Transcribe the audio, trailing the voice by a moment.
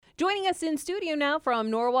Joining us in studio now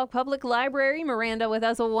from Norwalk Public Library, Miranda with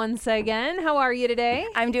us once again. How are you today?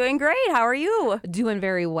 I'm doing great. How are you? Doing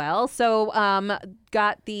very well. So,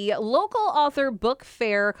 got the local author book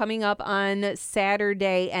fair coming up on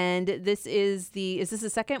Saturday, and is this the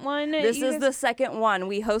second one? This is the second one.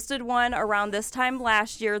 We hosted one around this time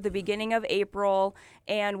last year, the beginning of April,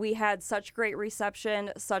 and we had such great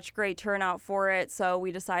reception, such great turnout for it, so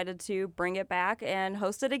we decided to bring it back and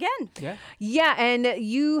host it again. Yeah, and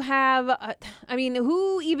you have,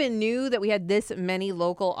 who even knew that we had this many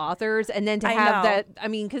local authors, and then to have that,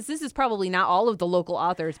 because this is probably not all of the local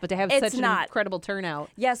authors, but to have such an incredible turnout.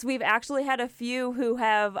 Yes, we've actually had a few who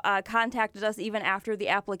have contacted us even after the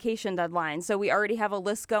application deadline. So we already have a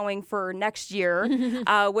list going for next year,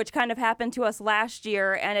 which kind of happened to us last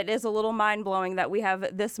year. And it is a little mind-blowing that we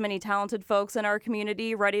have this many talented folks in our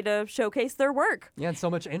community ready to showcase their work. Yeah, and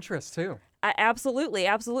so much interest, too.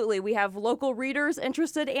 Absolutely. We have local readers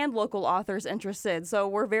interested and local authors interested, so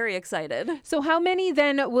we're very excited. So how many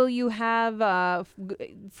then will you have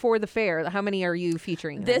for the fair? How many are you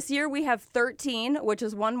featuring? This year we have 13, which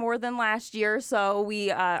is one more than last year, so we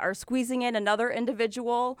are squeezing in another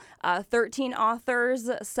individual, 13 authors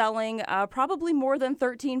selling probably more than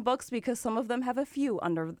 13 books because some of them have a few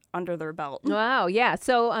under their belt. Wow, yeah.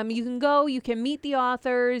 So you can go, you can meet the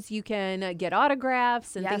authors, you can get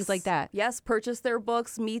autographs and things like that. Yes, purchase their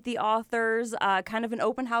books, meet the authors, kind of an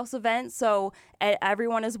open house event. So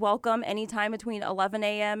everyone is welcome anytime between 11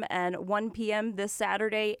 a.m. and 1 p.m. this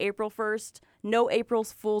Saturday, April 1st. No April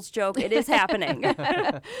Fool's joke. It is happening.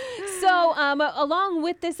 So along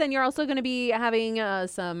with this, then you're also going to be having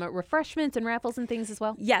some refreshments and raffles and things as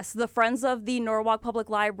well? Yes, the Friends of the Norwalk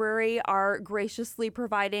Public Library are graciously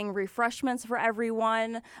providing refreshments for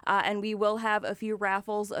everyone. And we will have a few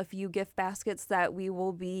raffles, a few gift baskets that we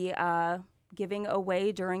will be giving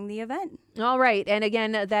away during the event. All right. And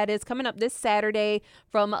again, that is coming up this Saturday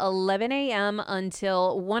from 11 a.m.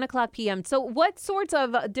 until 1 o'clock p.m. So what sorts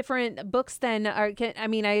of different books then I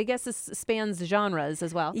guess this spans genres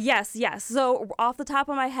as well. Yes. So off the top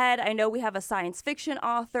of my head, I know we have a science fiction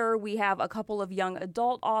author. We have a couple of young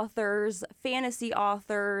adult authors, fantasy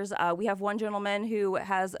authors. We have one gentleman who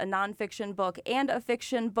has a nonfiction book and a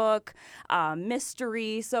fiction book,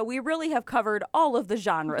 mystery. So we really have covered all of the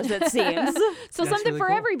genres, it seems. So something really for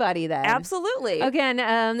everybody then. Absolutely. Again,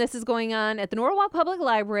 this is going on at the Norwalk Public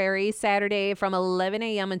Library Saturday from 11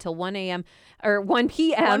 a.m. until 1 a.m. or 1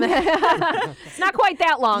 p.m. It's not quite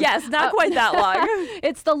that long. Yes, not quite that long.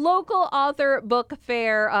 It's the local author book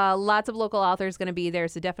fair. Lots of local authors going to be there,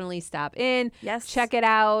 so definitely stop in. Yes. Check it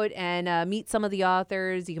out and meet some of the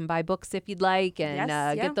authors. You can buy books if you'd like and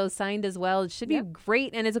get those signed as well. It should be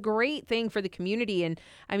great, and it's a great thing for the community. And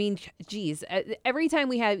I mean, geez, every time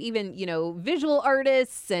we have even, visual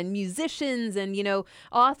artists and musicians and,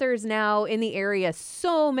 authors now in the area,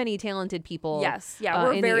 so many talented people. Yes. Yeah,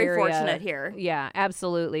 we're very fortunate here. Yeah,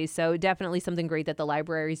 absolutely. So definitely something great that the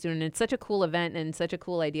library is doing. It's such a cool event and such a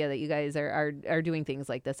cool idea that you guys are doing things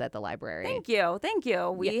like this at the library. Thank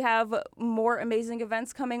you. We have more amazing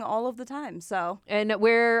events coming all of the time. So. And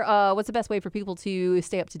what's the best way for people to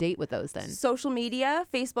stay up to date with those then? Social media,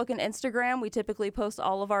 Facebook and Instagram. We typically post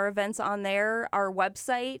all of our events on there, our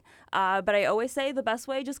website. But I always say the best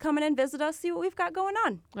way, just come in and visit us, see what we've got going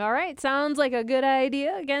on. All right. Sounds like a good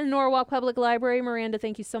idea. Again, Norwalk Public Library. Miranda,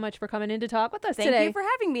 thank you so much for coming in to talk with us today. Thank you for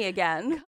having me again.